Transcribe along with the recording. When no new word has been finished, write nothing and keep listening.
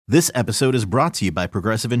This episode is brought to you by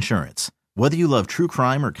Progressive Insurance. Whether you love true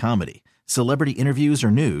crime or comedy, celebrity interviews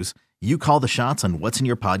or news, you call the shots on what's in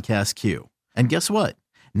your podcast queue. And guess what?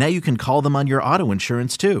 Now you can call them on your auto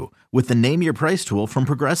insurance too with the Name Your Price tool from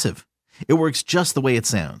Progressive. It works just the way it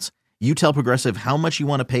sounds. You tell Progressive how much you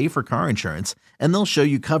want to pay for car insurance, and they'll show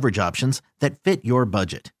you coverage options that fit your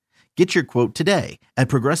budget. Get your quote today at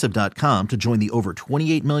Progressive.com to join the over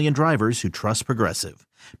 28 million drivers who trust Progressive.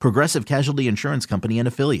 Progressive Casualty Insurance Company and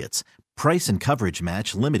Affiliates. Price and coverage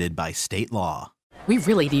match limited by state law. We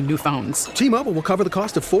really need new phones. T-Mobile will cover the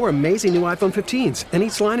cost of 4 amazing new iPhone 15s, and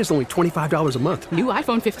each line is only $25 a month. New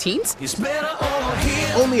iPhone 15s? It's better over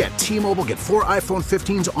here. Only at T-Mobile, get 4 iPhone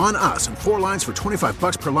 15s on us and 4 lines for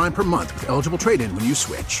 $25 per line per month with eligible trade-in when you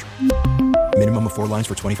switch. Minimum of 4 lines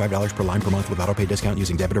for $25 per line per month with autopay discount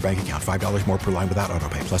using debit or bank account. $5 more per line without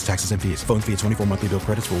autopay, plus taxes and fees. Phone fee at 24 monthly bill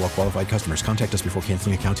credits for well-qualified customers. Contact us before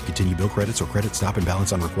canceling account to continue bill credits or credit stop and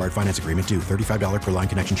balance on required finance agreement due. $35 per line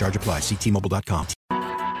connection charge applies. See T-Mobile.com.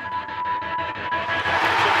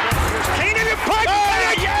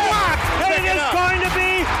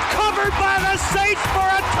 By the Saints for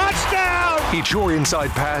a touchdown. It's your inside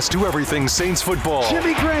pass to everything Saints football.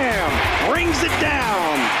 Jimmy Graham brings it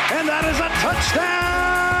down, and that is a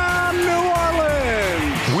touchdown, New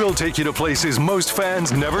Orleans. We'll take you to places most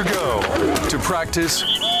fans never go. To practice,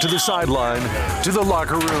 to the sideline, to the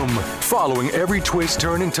locker room, following every twist,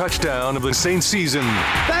 turn, and touchdown of the Saints season.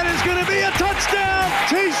 That is going to be a touchdown,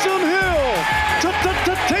 Taysom Hill.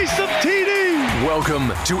 Taysom TD.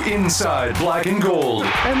 Welcome to Inside Black and Gold.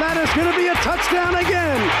 And that is going to be a touchdown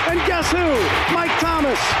again. And guess who? Mike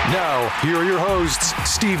Thomas. Now, here are your hosts,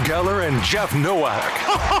 Steve Geller and Jeff Nowak.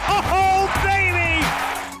 Oh, baby!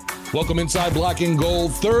 Welcome inside Black and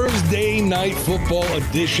Gold, Thursday night football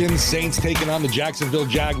edition. Saints taking on the Jacksonville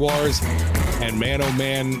Jaguars. And man, oh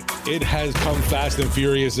man, it has come fast and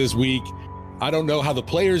furious this week. I don't know how the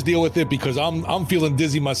players deal with it because I'm feeling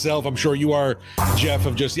dizzy myself. I'm sure you are, Jeff,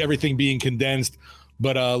 of just everything being condensed.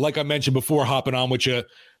 But like I mentioned before, hopping on with you,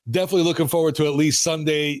 definitely looking forward to at least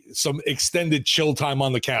Sunday, some extended chill time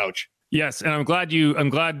on the couch. Yes, and I'm glad you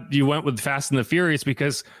went with Fast and the Furious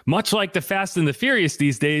because much like the Fast and the Furious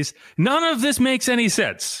these days, none of this makes any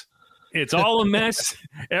sense. It's all a mess.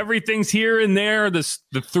 Everything's here and there. The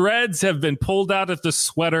threads have been pulled out of the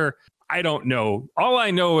sweater. I don't know. All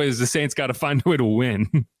I know is the Saints got to find a way to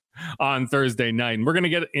win on Thursday night. And we're going to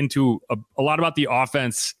get into a lot about the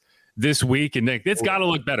offense this week. And it's got to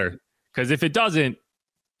look better because if it doesn't,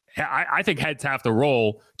 I think heads have to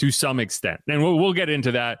roll to some extent. And we'll get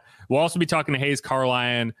into that. We'll also be talking to Hayes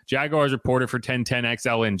Carlion, Jaguars reporter for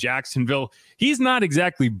 1010XL in Jacksonville. He's not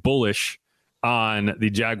exactly bullish on the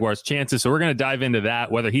Jaguars' chances. So we're going to dive into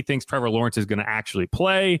that, whether he thinks Trevor Lawrence is going to actually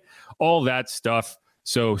play, all that stuff.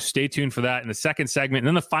 So stay tuned for that in the second segment. And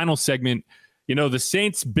then the final segment, the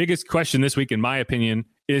Saints' biggest question this week, in my opinion,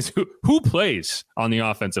 is who plays on the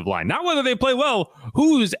offensive line? Not whether they play well,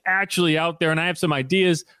 who's actually out there. And I have some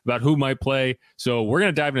ideas about who might play. So we're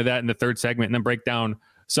going to dive into that in the third segment and then break down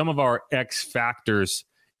some of our X factors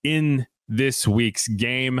in this week's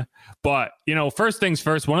game. But, first things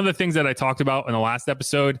first, one of the things that I talked about in the last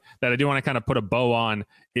episode that I do want to kind of put a bow on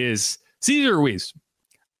is Cesar Ruiz.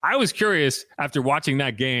 I was curious after watching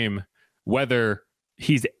that game whether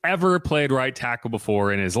he's ever played right tackle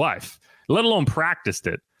before in his life, let alone practiced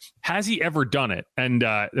it. Has he ever done it? And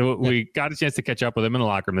we got a chance to catch up with him in the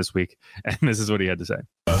locker room this week, and this is what he had to say.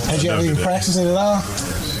 Had you ever even practiced it at all?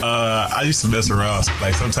 I used to mess around.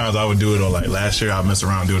 Like sometimes I would do it on last year. I'd mess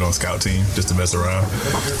around, do it on scout team just to mess around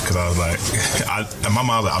because I was like, and my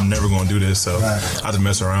mom was like, I'm never going to do this, so I had to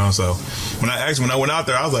mess around. So when I went out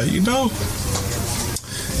there, I was like,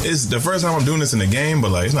 it's the first time I'm doing this in the game,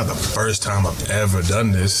 but it's not the first time I've ever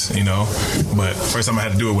done this, But first time I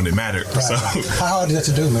had to do it when it mattered. Right. So how hard is that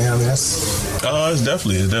to do, man? I mean, that's it's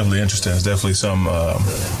definitely interesting. It's definitely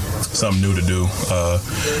something new to do,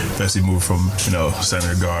 especially move from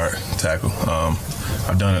center, guard, tackle.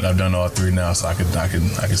 I've done it. I've done all three now, so I can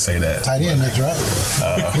say that. Tight end next, right?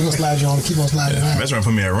 We're gonna slide you on and keep on sliding. Yeah, that's right.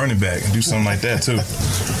 Put me at running back and do something like that too.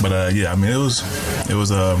 But I mean, it was.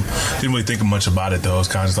 Didn't really think much about it though. It was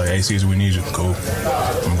kind of just like, hey, Caesar, we need you. Cool,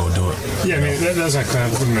 I'm gonna go do it. Yeah, I mean, that's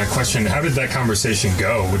my question. How did that conversation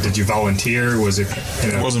go? Did you volunteer? Was it?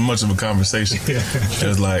 It wasn't much of a conversation. It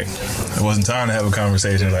was like it wasn't time to have a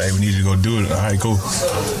conversation. Like, hey, we need you to go do it. All right, cool.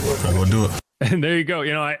 I'll go do it. And there you go.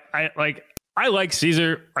 I like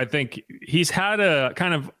Caesar. I think he's had a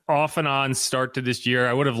kind of off and on start to this year.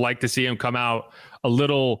 I would have liked to see him come out a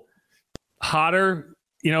little hotter.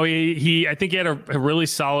 I think he had a really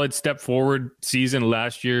solid step forward season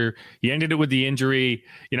last year. He ended it with the injury.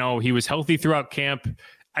 He was healthy throughout camp.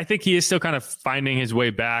 I think he is still kind of finding his way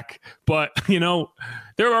back. But,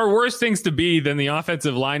 there are worse things to be than the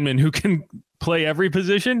offensive lineman who can play every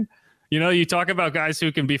position. You talk about guys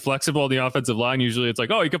who can be flexible on the offensive line. Usually it's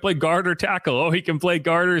like, oh, he can play guard or tackle. Oh, he can play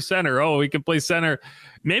guard or center. Oh, he can play center.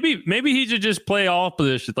 Maybe he should just play all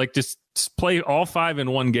positions, like just play all 5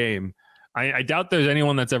 in one game. I doubt there's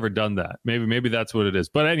anyone that's ever done that. Maybe that's what it is.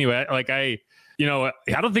 But anyway,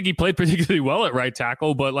 I don't think he played particularly well at right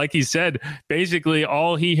tackle, but like he said, basically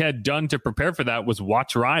all he had done to prepare for that was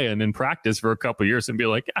watch Ryan in practice for a couple of years and be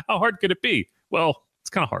like, how hard could it be? Well, it's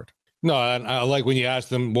kind of hard. No, and I like when you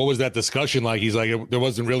asked him, what was that discussion like? He's like, there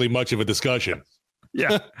wasn't really much of a discussion.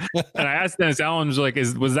 Yeah. And I asked Dennis Allen,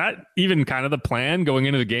 was that even kind of the plan going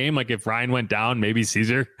into the game? Like if Ryan went down, maybe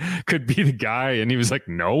Caesar could be the guy. And he was like,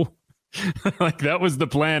 no. Like that was the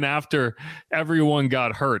plan after everyone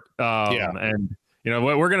got hurt. And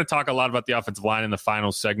we're going to talk a lot about the offensive line in the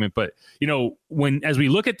final segment, but as we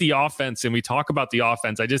look at the offense and we talk about the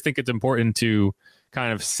offense, I just think it's important to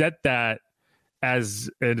kind of set that as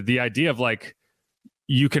the idea of like,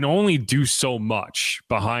 you can only do so much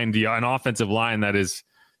behind an offensive line that is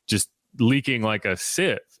just leaking like a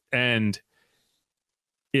sieve. And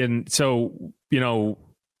so,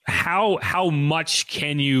 how much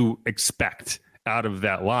can you expect out of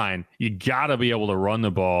that line? You got to be able to run the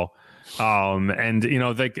ball.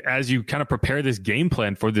 As you kind of prepare this game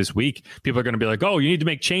plan for this week, people are going to be like, oh, you need to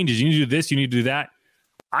make changes. You need to do this. You need to do that.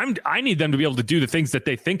 I need them to be able to do the things that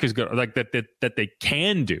they think is good, like that they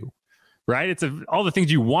can do. Right. It's all the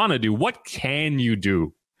things you want to do. What can you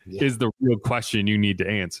do is the real question you need to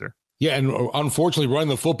answer. Yeah. And unfortunately, running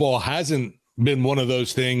the football hasn't been one of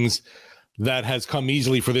those things that has come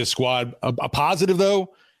easily for this squad. A positive,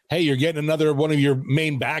 though, hey, you're getting another one of your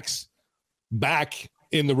main backs back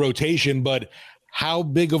in the rotation. But how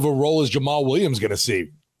big of a role is Jamal Williams going to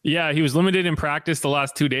see? Yeah, he was limited in practice the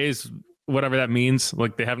last 2 days, whatever that means.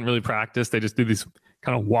 Like they haven't really practiced. They just do these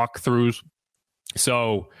kind of walkthroughs.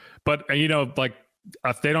 So, but,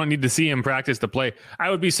 if they don't need to see him practice to play,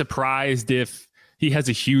 I would be surprised if he has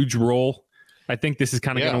a huge role. I think this is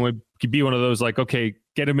kind of going to be one of those like, okay,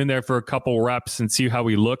 get him in there for a couple reps and see how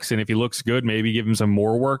he looks. And if he looks good, maybe give him some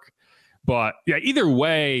more work. But yeah, either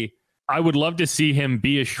way, I would love to see him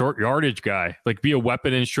be a short yardage guy, like be a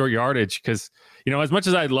weapon in short yardage. Because, as much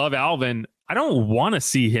as I love Alvin, I don't want to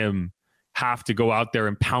see him have to go out there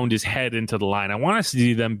and pound his head into the line. I want to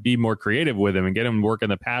see them be more creative with him and get him work in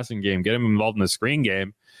the passing game, get him involved in the screen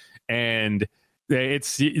game. And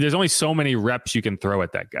there's only so many reps you can throw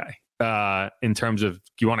at that guy in terms of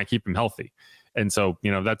you want to keep him healthy. And so,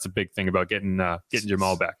 that's a big thing about getting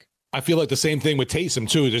Jamal back. I feel like the same thing with Taysom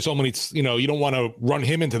too. There's so many, you don't want to run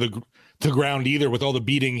him into the ground either with all the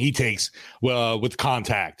beating he takes with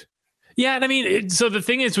contact. Yeah, and so the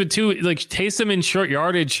thing is with Taysom in short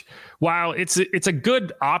yardage, while it's a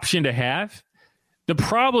good option to have, the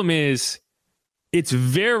problem is it's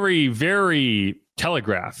very, very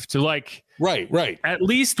telegraphed. So right. At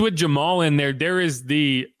least with Jamal in there is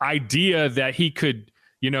the idea that he could,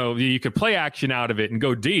 you could play action out of it and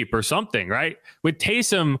go deep or something, right? With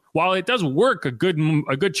Taysom, while it does work a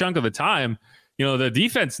good chunk of the time, the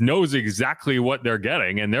defense knows exactly what they're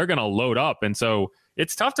getting and they're going to load up, and so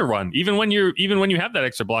it's tough to run. Even when you have that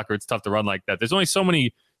extra blocker, it's tough to run like that. There's only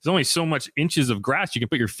so much inches of grass you can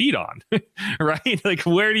put your feet on, right? Like,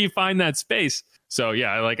 where do you find that space? So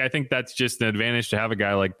yeah, I think that's just an advantage to have a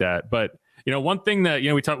guy like that. But one thing that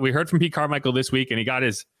we heard from Pete Carmichael this week, and he got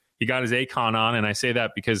his Akon on, and I say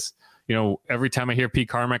that because every time I hear Pete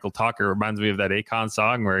Carmichael talk, it reminds me of that Akon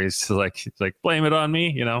song where he's like blame it on me.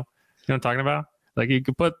 You know what I'm talking about? Like, you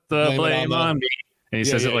could put the blame on me. And he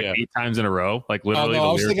says it 8 times in a row, like literally.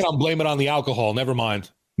 I was thinking I'll blame it on the alcohol. Never mind.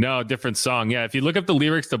 No, different song. Yeah, if you look up the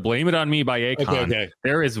lyrics to "Blame It on Me" by Akon,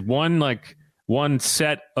 there is one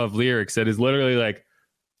set of lyrics that is literally like,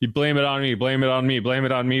 "You blame it on me, blame it on me, blame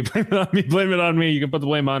it on me, blame it on me, blame it on me. You can put the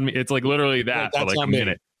blame on me." It's like literally that for like a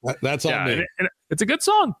minute. That's on me. And it's a good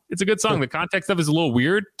song. It's a good song. The context of it is a little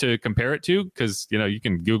weird to compare it to because, you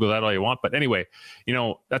can Google that all you want. But anyway,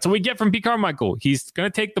 that's what we get from Pete Carmichael. He's going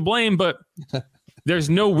to take the blame, but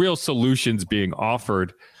there's no real solutions being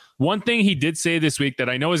offered. One thing he did say this week that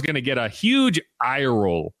I know is going to get a huge eye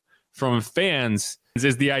roll from fans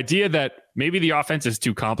is the idea that maybe the offense is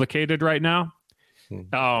too complicated right now.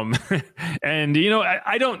 And I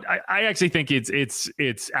actually think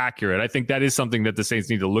it's accurate. I think that is something that the Saints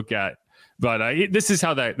need to look at. But this is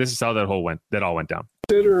how that all went down.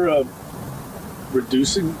 Consider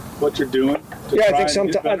reducing what you're doing.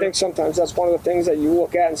 I think sometimes that's one of the things that you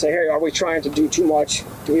look at and say, hey, are we trying to do too much?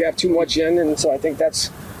 Do we have too much in? And so I think that's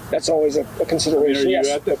that's always a consideration. Are you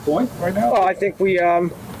at that point right now? Oh, I think we,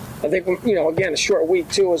 again, a short week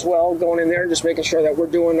too as well, going in there and just making sure that we're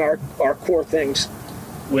doing our core things.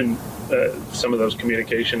 When some of those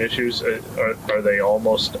communication issues, are they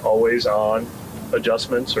almost always on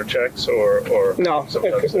adjustments or checks or no?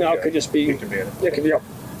 It could just be. It could be up.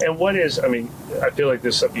 And what is? I mean, I feel like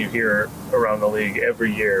this is something you hear around the league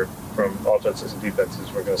every year from offenses and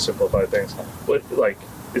defenses. We're going to simplify things. What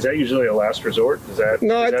is that usually a last resort? Is that a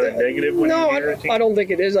negative? I don't think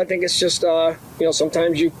it is. I think it's just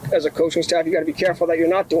sometimes you, as a coaching staff, you got to be careful that you're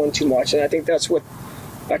not doing too much, and I think that's what.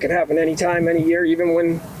 That could happen anytime, any year, even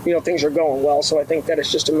when things are going well. So I think that it's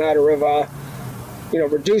just a matter of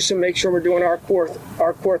reduce and make sure we're doing our core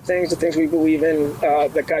things, the things we believe in,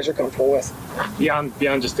 that guys are comfortable with.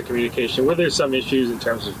 Beyond just the communication, were there some issues in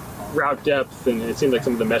terms of route depth, and it seemed like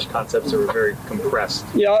some of the mesh concepts were very compressed?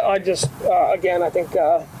 Yeah, I just I think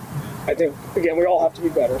we all have to be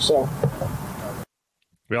better. So.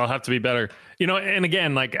 We all have to be better. And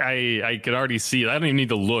again, I could already see, I don't even need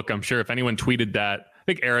to look. I'm sure if anyone tweeted that, I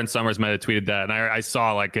think Aaron Summers might have tweeted that, and I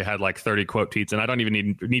saw it had 30 quote tweets, and I don't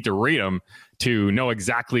even need to read them to know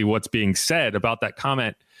exactly what's being said about that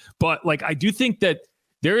comment. But I do think that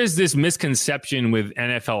there is this misconception with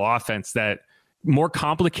NFL offense that more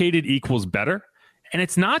complicated equals better, and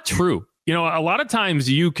it's not true. A lot of times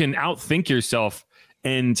you can outthink yourself,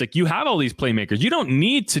 and it's you have all these playmakers. You don't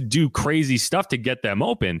need to do crazy stuff to get them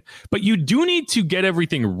open, but you do need to get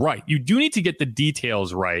everything right. You do need to get the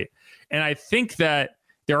details right. And I think that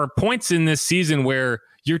there are points in this season where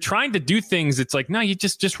you're trying to do things. It's no, you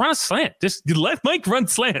just run a slant. Just let Mike run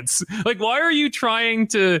slants. Why are you trying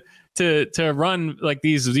to run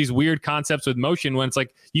these weird concepts with motion when it's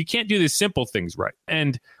you can't do the simple things right?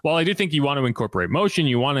 And while I do think you want to incorporate motion,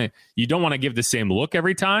 you don't want to give the same look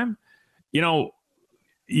every time.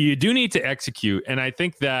 You do need to execute. And I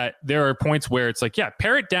think that there are points where it's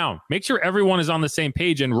pare it down. Make sure everyone is on the same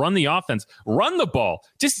page and run the offense. Run the ball.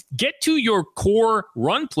 Just get to your core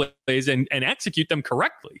run plays and execute them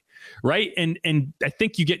correctly, right? And I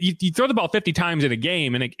think you throw the ball 50 times in a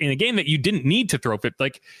game, in a game that you didn't need to throw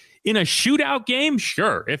 50. In a shootout game,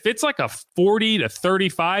 sure. If it's a 40 to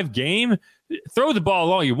 35 game, throw the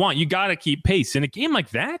ball all you want. You got to keep pace. In a game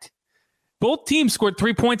like that, both teams scored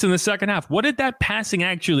 3 points in the second half. What did that passing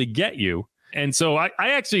actually get you? And so I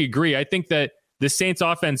actually agree. I think that the Saints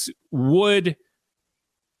offense would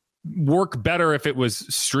work better if it was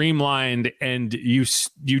streamlined and you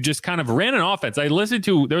just kind of ran an offense. I listened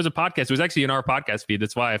to, there was a podcast, it was actually in our podcast feed,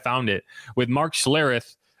 that's why I found it, with Mark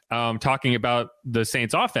Schlereth talking about the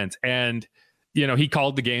Saints offense. And, he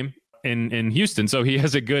called the game in Houston, so he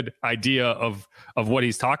has a good idea of what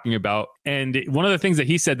he's talking about. And one of the things that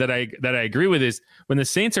he said that I agree with is when the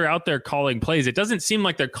Saints are out there calling plays, it doesn't seem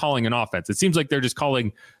like they're calling an offense. It seems like they're just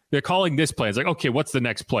calling this play. It's okay, what's the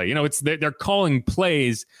next play? They're calling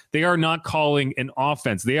plays. They are not calling an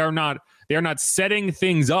offense. They are not setting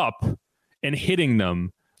things up and hitting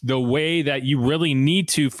them the way that you really need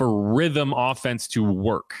to for rhythm offense to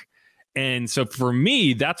work. And so for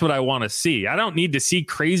me, that's what I want to see. I don't need to see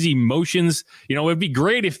crazy motions. It'd be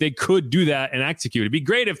great if they could do that and execute. It'd be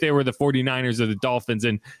great if they were the 49ers or the Dolphins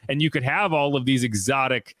and you could have all of these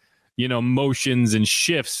exotic, motions and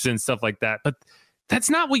shifts and stuff like that. But that's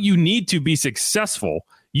not what you need to be successful.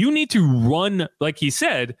 You need to run, like he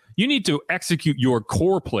said, you need to execute your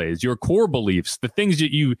core plays, your core beliefs, the things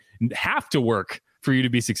that you have to work for you to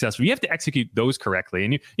be successful. You have to execute those correctly.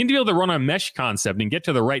 And you need to be able to run a mesh concept and get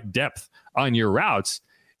to the right depth on your routes.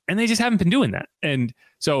 And they just haven't been doing that. And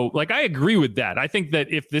so, I agree with that. I think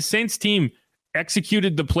that if the Saints team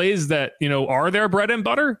executed the plays that, are their bread and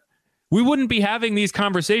butter, we wouldn't be having these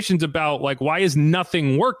conversations about, why is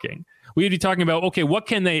nothing working? We'd be talking about, okay, what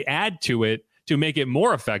can they add to it to make it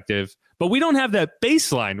more effective? But we don't have that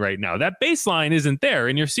baseline right now. That baseline isn't there.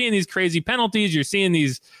 And you're seeing these crazy penalties. You're seeing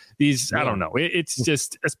these I don't know. It's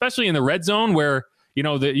just, especially in the red zone where,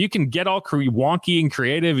 you can get all wonky and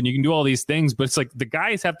creative and you can do all these things, but it's the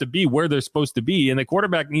guys have to be where they're supposed to be. And the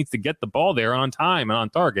quarterback needs to get the ball there on time and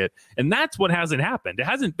on target. And that's what hasn't happened. It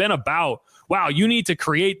hasn't been about, wow, you need to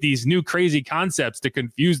create these new crazy concepts to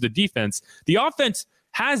confuse the defense. The offense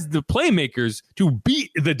has the playmakers to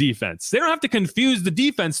beat the defense. They don't have to confuse the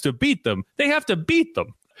defense to beat them. They have to beat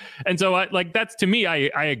them. And so that's, to me,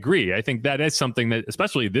 I agree. I think that is something that,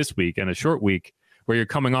 especially this week and a short week where you're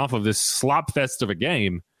coming off of this slop fest of a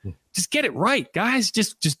game, just get it right, guys.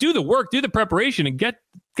 Just do the work, do the preparation, and get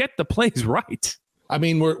the plays right. I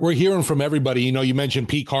mean, we're hearing from everybody. You mentioned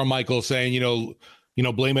Pete Carmichael saying,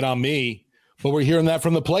 blame it on me, but we're hearing that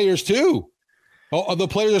from the players too. Oh, the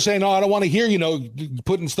players are saying, "No, I don't want to hear,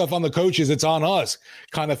 putting stuff on the coaches. It's on us,"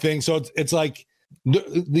 kind of thing. So it's like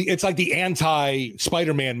it's like the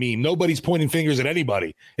anti-Spider-Man meme. Nobody's pointing fingers at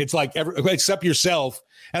anybody. It's like except yourself.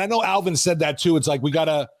 And I know Alvin said that too. It's like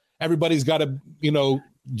everybody's got to,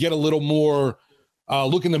 get a little more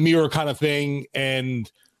look in the mirror kind of thing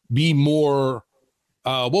and be more.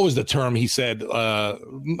 What was the term he said?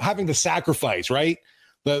 Having to sacrifice, right?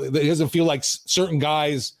 It doesn't feel like certain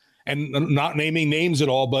guys, and not naming names at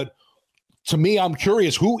all, but to me, I'm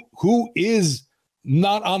curious who is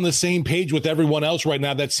not on the same page with everyone else right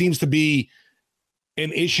now. That seems to be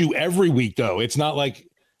an issue every week, though. It's not like,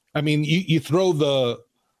 I mean, you throw the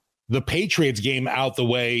Patriots game out the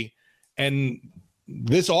way, and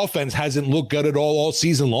this offense hasn't looked good at all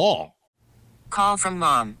season long. Call from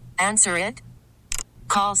mom. Answer it.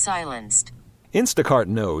 Call silenced. Instacart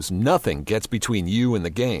knows nothing gets between you and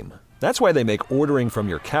the game. That's why they make ordering from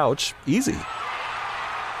your couch easy.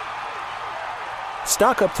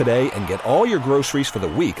 Stock up today and get all your groceries for the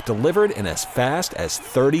week delivered in as fast as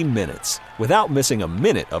 30 minutes without missing a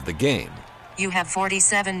minute of the game. You have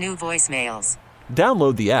 47 new voicemails.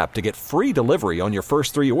 Download the app to get free delivery on your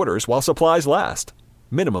first 3 orders while supplies last.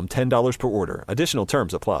 Minimum $10 per order. Additional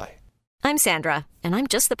terms apply. I'm Sandra, and I'm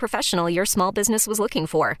just the professional your small business was looking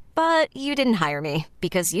for. But you didn't hire me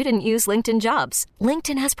because you didn't use LinkedIn Jobs.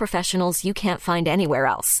 LinkedIn has professionals you can't find anywhere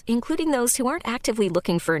else, including those who aren't actively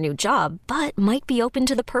looking for a new job, but might be open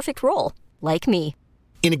to the perfect role, like me.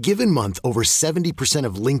 In a given month, over 70%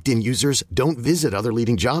 of LinkedIn users don't visit other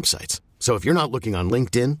leading job sites. So if you're not looking on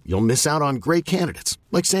LinkedIn, you'll miss out on great candidates,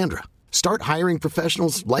 like Sandra. Start hiring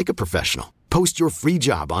professionals like a professional. Post your free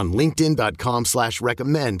job on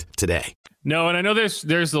linkedin.com/recommend today. No, and I know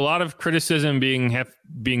there's a lot of criticism being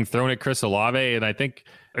thrown at Chris Olave, and I think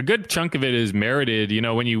a good chunk of it is merited.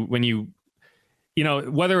 When you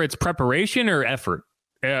whether it's preparation or effort,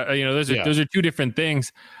 those are two different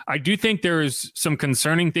things. I do think there's some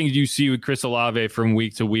concerning things you see with Chris Olave from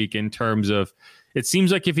week to week in terms of it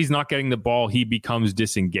seems like if he's not getting the ball, he becomes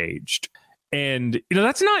disengaged, and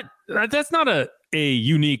that's not a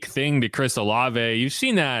unique thing to Chris Olave. You've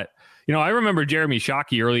seen that. I remember Jeremy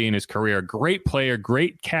Shockey early in his career, great player,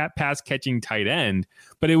 great pass catching tight end,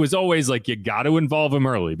 but it was always like you got to involve him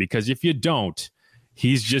early because if you don't,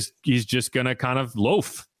 he's just going to kind of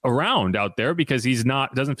loaf around out there because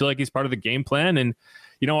doesn't feel like he's part of the game plan. And,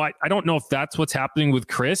 I don't know if that's what's happening with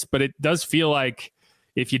Chris, but it does feel like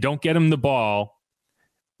if you don't get him the ball,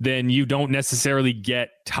 then you don't necessarily get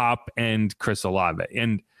top end Chris Olave.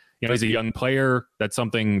 And, he's a young player. That's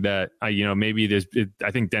something that, maybe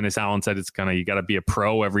I think Dennis Allen said you got to be a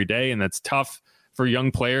pro every day. And that's tough for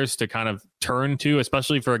young players to kind of turn to,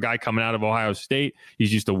 especially for a guy coming out of Ohio State.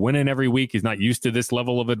 He's used to winning every week. He's not used to this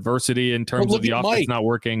level of adversity in terms of the offense not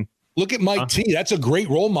working. Look at Mike T. That's a great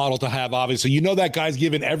role model to have, obviously. That guy's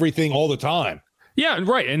giving everything all the time. Yeah,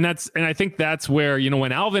 right. And I think that's where,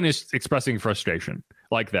 when Alvin is expressing frustration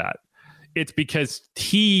like that, it's because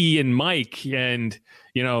he and Mike and,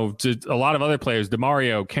 to a lot of other players,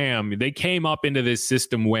 DeMario, Cam, they came up into this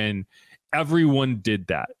system when everyone did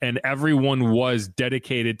that and everyone was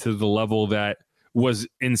dedicated to the level that was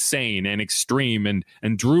insane and extreme. And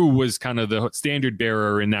Drew was kind of the standard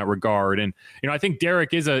bearer in that regard. And, I think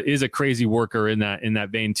Derek is a crazy worker in that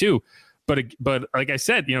vein too. But like I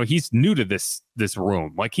said, he's new to this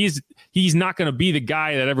room. Like he's not going to be the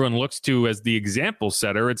guy that everyone looks to as the example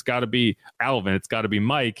setter. It's got to be Alvin. It's got to be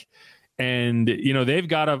Mike. And they've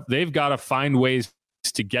got to find ways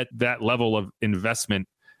to get that level of investment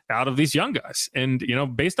out of these young guys. And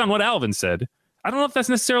based on what Alvin said, I don't know if that's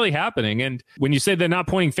necessarily happening. And when you say they're not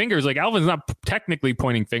pointing fingers, like Alvin's not technically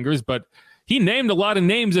pointing fingers, but he named a lot of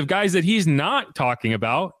names of guys that he's not talking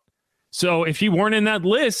about. So if he weren't in that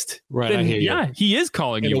list, right, then he is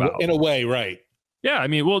calling you out. In a way, right. Yeah, I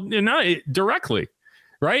mean, well, not directly,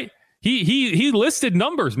 right? He listed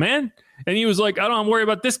numbers, man. And he was like, I don't worry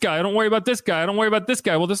about this guy. I don't worry about this guy. I don't worry about this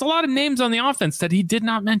guy. Well, there's a lot of names on the offense that he did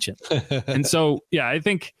not mention. And so, yeah, I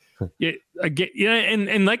think,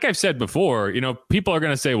 and like I've said before, people are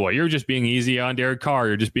going to say, well, you're just being easy on Derek Carr.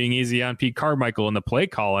 You're just being easy on Pete Carmichael and the play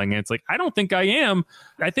calling. And it's like, I don't think I am.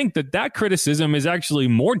 I think that criticism is actually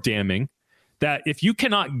more damning, that if you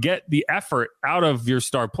cannot get the effort out of your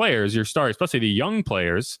star players, especially the young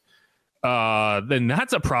players, then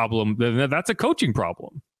that's a problem. Then that's a coaching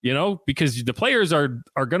problem, because the players are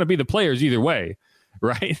going to be the players either way,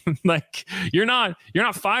 right? Like you're not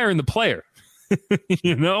firing the player.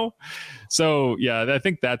 So yeah, I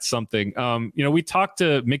think that's something. We talked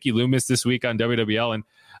to Mickey Loomis this week on WWL, and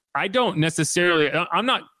I don't necessarily, I'm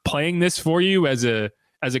not playing this for you as a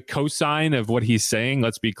cosign of what he's saying.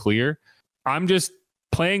 Let's be clear. I'm just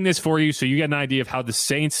playing this for you so you get an idea of how the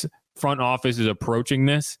Saints front office is approaching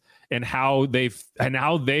this and how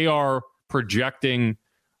they are projecting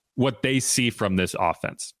what they see from this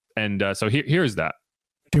offense. And so here's that.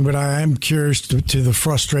 But I am curious to the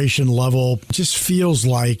frustration level. It just feels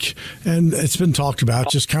like, and it's been talked about,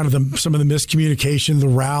 just kind of some of the miscommunication, the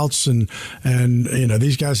routes, and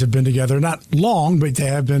these guys have been together not long, but they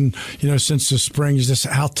have been since the spring. Just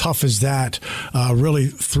how tough is that really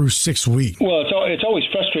through 6 weeks? Well, it's always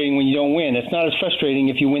frustrating when you don't win. It's not as frustrating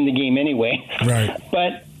if you win the game anyway. Right.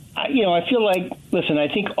 But I feel like, listen, I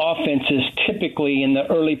think offenses typically in the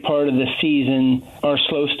early part of the season are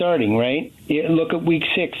slow starting, right? Look at week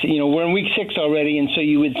 6. We're in week 6 already, and so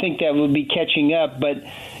you would think that would be catching up. But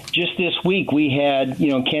just this week we had,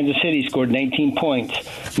 Kansas City scored 19 points.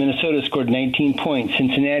 Minnesota scored 19 points.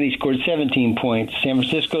 Cincinnati scored 17 points. San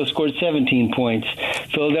Francisco scored 17 points.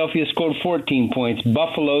 Philadelphia scored 14 points.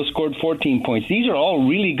 Buffalo scored 14 points. These are all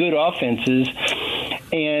really good offenses.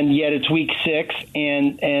 And yet it's week 6,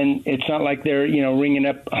 and it's not like they're ringing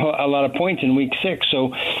up a lot of points in week 6.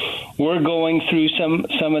 So we're going through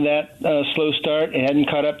some of that slow start. It hadn't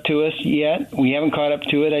caught up to us yet. We haven't caught up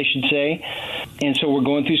to it, I should say. And so we're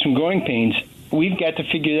going through some growing pains. We've got to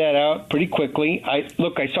figure that out pretty quickly. I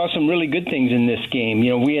saw some really good things in this game.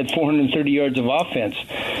 We had 430 yards of offense.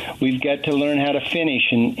 We've got to learn how to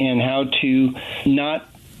finish and how to not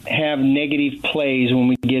have negative plays when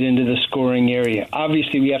we get into the scoring area.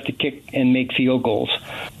 Obviously, we have to kick and make field goals.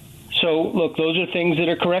 So, look, those are things that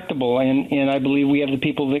are correctable, and I believe we have the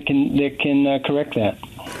people that can correct that.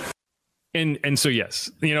 And so, yes,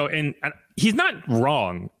 and he's not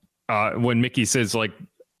wrong when Mickey says,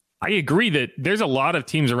 I agree that there's a lot of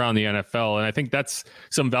teams around the NFL, and I think that's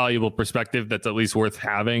some valuable perspective that's at least worth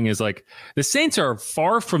having, is the Saints are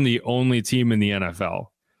far from the only team in the NFL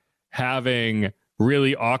having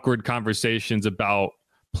really awkward conversations about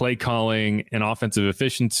play calling and offensive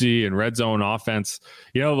efficiency and red zone offense.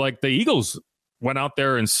 The Eagles went out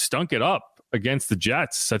there and stunk it up against the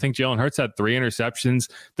Jets. I think Jalen Hurts had 3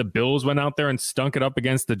 interceptions. The Bills went out there and stunk it up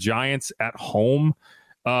against the Giants at home.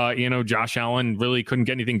 Josh Allen really couldn't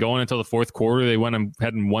get anything going until the fourth quarter. They went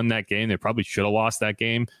ahead and won that game. They probably should have lost that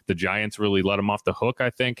game. The Giants really let them off the hook,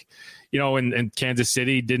 I think. And Kansas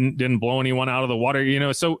City didn't blow anyone out of the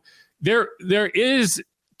water. So there is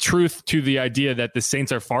truth to the idea that the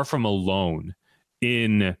Saints are far from alone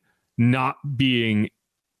in not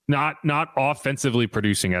offensively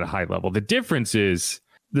producing at a high level. The difference is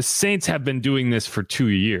the Saints have been doing this for 2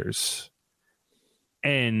 years.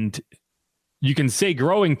 And you can say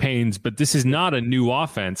growing pains, but this is not a new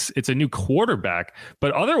offense. It's a new quarterback.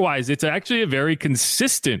 But otherwise, it's actually a very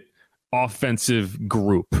consistent offensive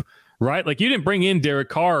group. Right? You didn't bring in Derek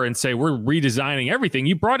Carr and say, we're redesigning everything.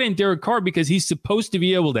 You brought in Derek Carr because he's supposed to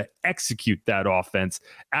be able to execute that offense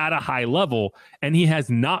at a high level, and he has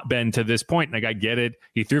not been to this point. I get it.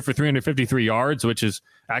 He threw for 353 yards, which is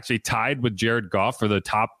actually tied with Jared Goff for the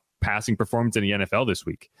top passing performance in the NFL this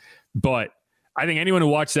week. But I think anyone who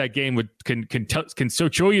watched that game can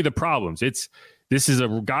show you the problems. This is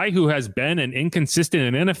a guy who has been an inconsistent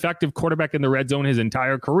and ineffective quarterback in the red zone his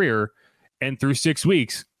entire career, and through 6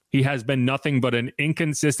 weeks, he has been nothing but an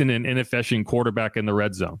inconsistent and inefficient quarterback in the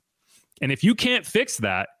red zone. And if you can't fix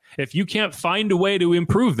that, if you can't find a way to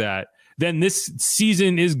improve that, then this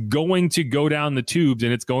season is going to go down the tubes,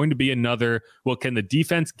 and it's going to be another, can the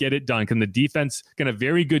defense get it done? Can a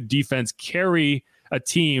very good defense carry a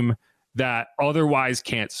team that otherwise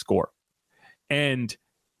can't score? And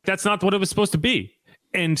that's not what it was supposed to be.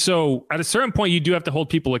 And so at a certain point, you do have to hold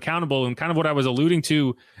people accountable, and kind of what I was alluding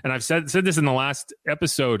to, and I've said this in the last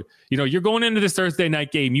episode, you're going into this Thursday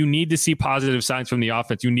night game. You need to see positive signs from the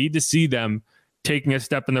offense. You need to see them taking a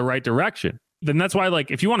step in the right direction. Then that's why,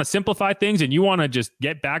 if you want to simplify things and you want to just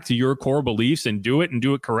get back to your core beliefs and do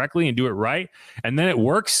it correctly and do it right, and then it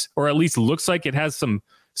works, or at least looks like it has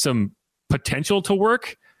some potential to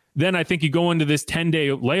work, then I think you go into this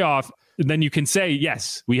 10-day layoff. Then you can say,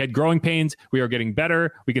 yes, we had growing pains. We are getting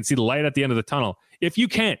better. We can see the light at the end of the tunnel. If you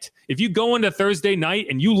go into Thursday night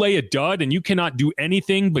and you lay a dud and you cannot do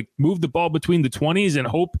anything but move the ball between the 20s and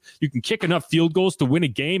hope you can kick enough field goals to win a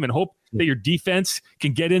game, and hope that your defense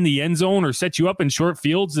can get in the end zone or set you up in short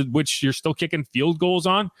fields, which you're still kicking field goals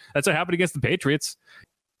on. That's what happened against the Patriots.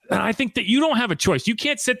 And I think that you don't have a choice. You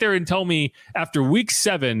can't sit there and tell me after week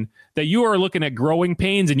 7 that you are looking at growing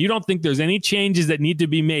pains and you don't think there's any changes that need to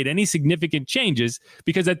be made, any significant changes,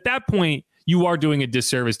 because at that point, you are doing a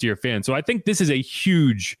disservice to your fans. So I think this is a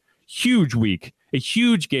huge, huge week, a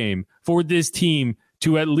huge game for this team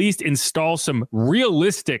to at least install some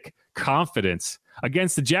realistic confidence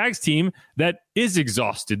against the Jags team that is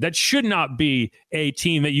exhausted. That should not be a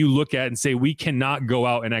team that you look at and say, we cannot go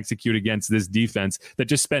out and execute against this defense that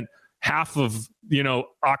just spent half of,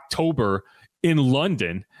 October in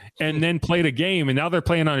London and then played a game, and now they're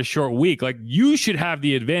playing on a short week. Like, you should have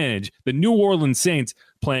the advantage, the New Orleans Saints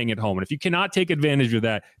playing at home. And if you cannot take advantage of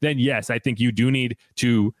that, then yes, I think you do need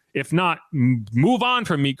to, if not move on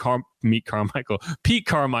from Pete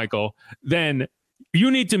Carmichael, then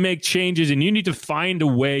you need to make changes and you need to find a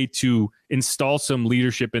way to install some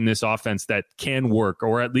leadership in this offense that can work,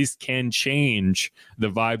 or at least can change the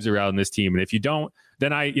vibes around this team. And if you don't,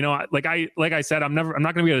 then like I said, I'm not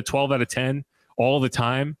going to be at a 12 out of 10 all the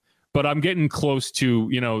time, but I'm getting close to,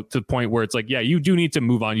 to the point where it's like, yeah, you do need to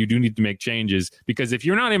move on. You do need to make changes, because if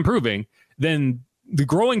you're not improving, then the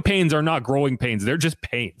growing pains are not growing pains. They're just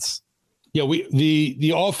pains. Yeah,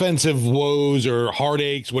 the offensive woes or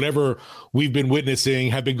heartaches, whatever we've been witnessing,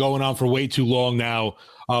 have been going on for way too long now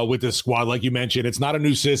with this squad. Like you mentioned, it's not a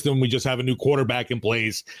new system. We just have a new quarterback in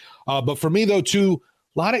place. But for me, though, too,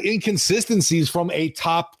 a lot of inconsistencies from a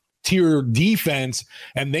top-tier defense,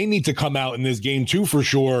 and they need to come out in this game, too, for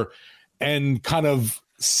sure, and kind of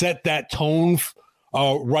set that tone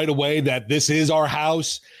right away that this is our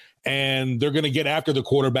house, and they're going to get after the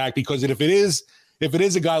quarterback, because if it is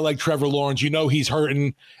a guy like Trevor Lawrence, he's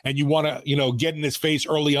hurting and you want to, get in his face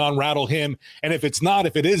early on, rattle him. And if it's not,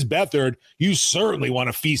 if it is Beathard, you certainly want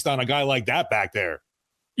to feast on a guy like that back there.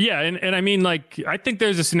 Yeah. And I mean, like, I think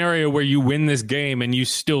there's a scenario where you win this game and you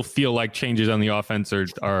still feel like changes on the offense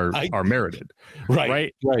are merited.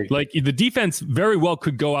 Right. Like, the defense very well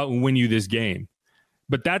could go out and win you this game,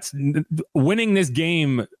 but that's winning this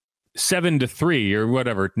game 7-3 or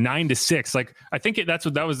whatever, 9-6. Like, I think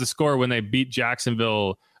that was the score when they beat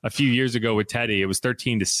Jacksonville a few years ago with Teddy. It was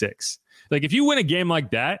 13-6. Like, if you win a game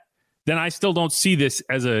like that, then I still don't see this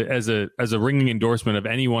as a ringing endorsement of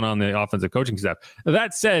anyone on the offensive coaching staff.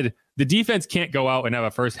 That said, the defense can't go out and have a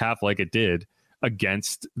first half like it did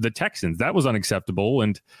against the Texans. That was unacceptable.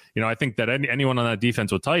 And, I think that anyone on that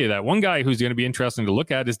defense will tell you that. One guy who's going to be interesting to look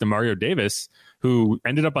at is Demario Davis, who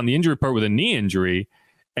ended up on the injury report with a knee injury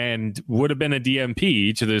and would have been a DMP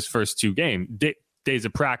each of those first two days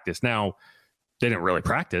of practice. Now, they didn't really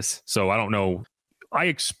practice, so I don't know. I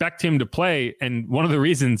expect him to play, and one of the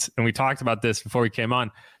reasons, and we talked about this before we came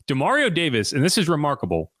on, Demario Davis, and this is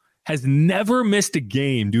remarkable, has never missed a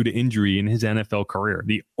game due to injury in his NFL career.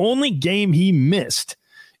 The only game he missed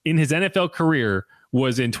in his NFL career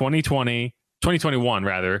was in 2021,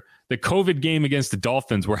 rather, the COVID game against the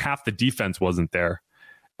Dolphins, where half the defense wasn't there.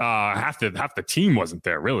 Half the team wasn't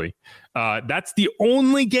there, really. That's the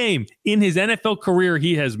only game in his NFL career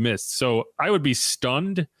he has missed. So I would be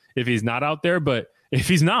stunned if he's not out there. But if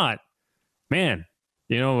he's not, man,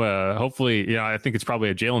 hopefully, I think it's probably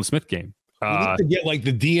a Jalen Smith game. We need to get like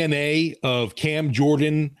the DNA of Cam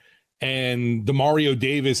Jordan and Demario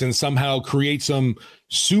Davis and somehow create some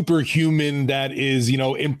superhuman that is,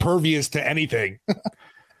 impervious to anything.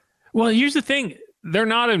 Well, here's the thing. They're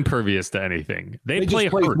not impervious to anything. They play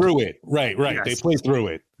through it. Right. Yes. They play through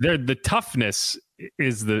it. The toughness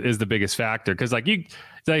is the biggest factor. Cause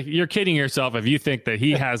you're kidding yourself if you think that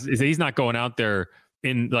he's not going out there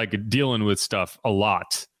in like dealing with stuff a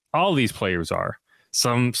lot. All these players are.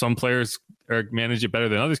 Some players manage it better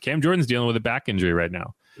than others. Cam Jordan's dealing with a back injury right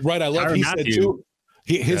now. Right. I love he said too.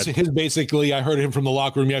 His basically, I heard him from the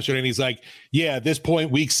locker room yesterday, and he's like, yeah, at this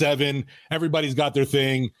point, week 7, everybody's got their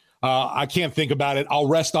thing. I can't think about it. I'll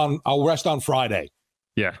rest on Friday.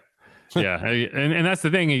 Yeah. Yeah. and that's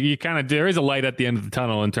the thing. You there is a light at the end of the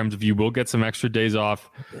tunnel in terms of you will get some extra days off.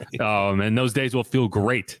 And those days will feel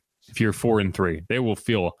great if you're 4-3. They will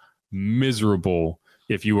feel miserable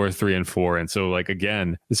if you are 3-4. And so, like,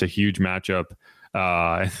 again, it's a huge matchup.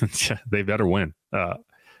 They better win.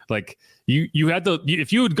 You had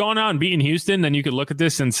if you had gone out and beaten Houston, then you could look at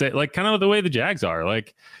this and say, like, kind of the way the Jags are,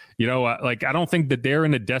 like, I don't think that they're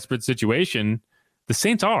in a desperate situation. The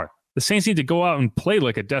Saints are. The Saints need to go out and play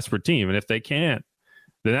like a desperate team, and if they can't,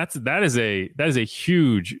 then that is a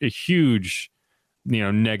huge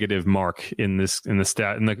negative mark in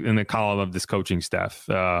the column of this coaching staff.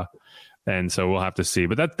 And so we'll have to see.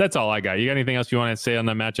 But that's all I got. You got anything else you want to say on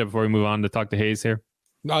that matchup before we move on to talk to Hayes here?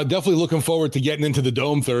 Definitely looking forward to getting into the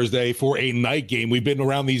Dome Thursday for a night game. We've been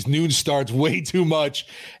around these noon starts way too much,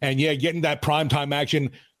 and getting that primetime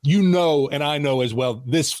action. And I know as well,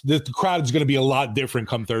 the crowd is going to be a lot different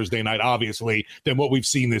come Thursday night, obviously, than what we've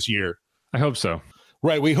seen this year. I hope so.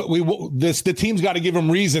 Right. The team's got to give them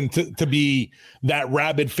reason to be that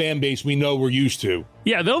rabid fan base we know we're used to.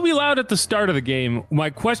 Yeah, they'll be loud at the start of the game. My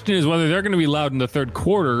question is whether they're going to be loud in the third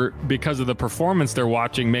quarter because of the performance they're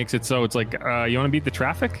watching makes it so it's like, you want to beat the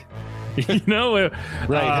traffic?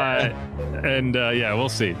 Right. Yeah, we'll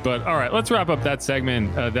see. But all right, let's wrap up that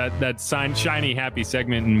segment, that shiny, happy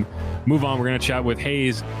segment, and move on. We're going to chat with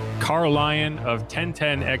Hayes Carlyon of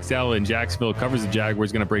 1010XL in Jacksonville, covers the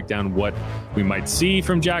Jaguars. Going to break down what we might see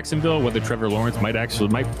from Jacksonville, whether Trevor Lawrence might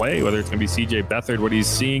play, whether it's going to be CJ Beathard, what he's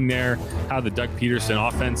seeing there, how the Doug Peterson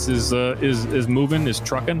offense is moving, is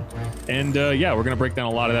trucking, and we're going to break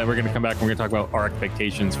down a lot of that. We're going to come back and we're going to talk about our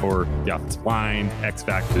expectations for the offensive line, X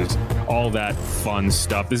factors, all that fun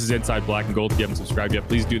stuff. This is Inside Black and Gold. If you haven't subscribed yet,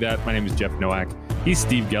 please do that. My name is Jeff Nowak. He's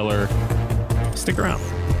Steve Geller. Stick around.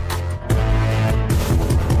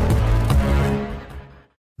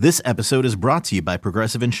 This episode is brought to you by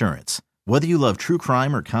Progressive Insurance. Whether you love true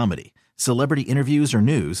crime or comedy, celebrity interviews or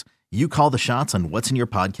news, you call the shots on what's in your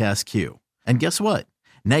podcast queue. And guess what?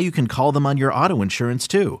 Now you can call them on your auto insurance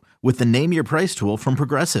too with the Name Your Price tool from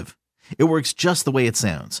Progressive. It works just the way it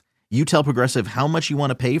sounds. You tell Progressive how much you want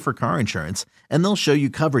to pay for car insurance, and they'll show you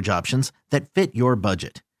coverage options that fit your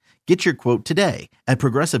budget. Get your quote today at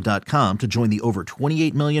Progressive.com to join the over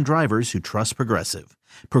 28 million drivers who trust Progressive.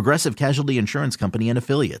 Progressive Casualty Insurance Company and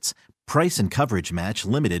Affiliates. Price and coverage match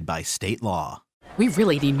limited by state law. We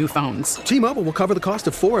really need new phones. T-Mobile will cover the cost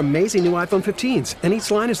of 4 amazing new iPhone 15s, and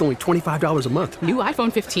each line is only $25 a month. New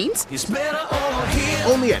iPhone 15s? It's better over here.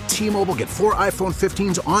 Only at T-Mobile, get 4 iPhone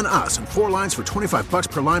 15s on us and 4 lines for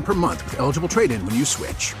 $25 per line per month with eligible trade-in when you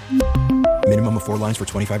switch. Minimum of 4 lines for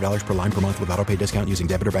 $25 per line per month with autopay discount using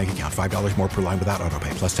debit or bank account. $5 more per line without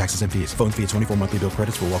autopay, plus taxes and fees. Phone fee at 24 monthly bill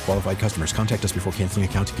credits for well-qualified customers. Contact us before canceling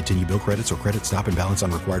account to continue bill credits or credit stop and balance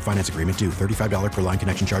on required finance agreement due. $35 per line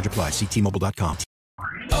connection charge applies. See T-Mobile.com.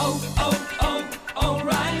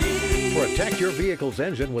 O'Reilly. Protect your vehicle's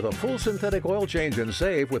engine with a full synthetic oil change and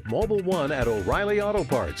save with Mobile One at O'Reilly Auto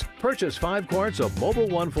Parts. Purchase 5 quarts of Mobile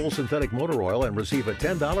One full synthetic motor oil and receive a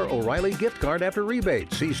 $10 O'Reilly gift card after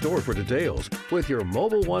rebate. See store for details. With your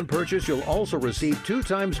Mobile One purchase, you'll also receive 2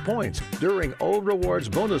 times points during O Rewards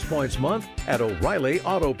Bonus Points Month at O'Reilly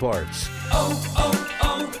Auto Parts.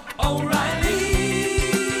 O'Reilly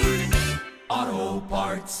Auto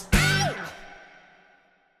Parts.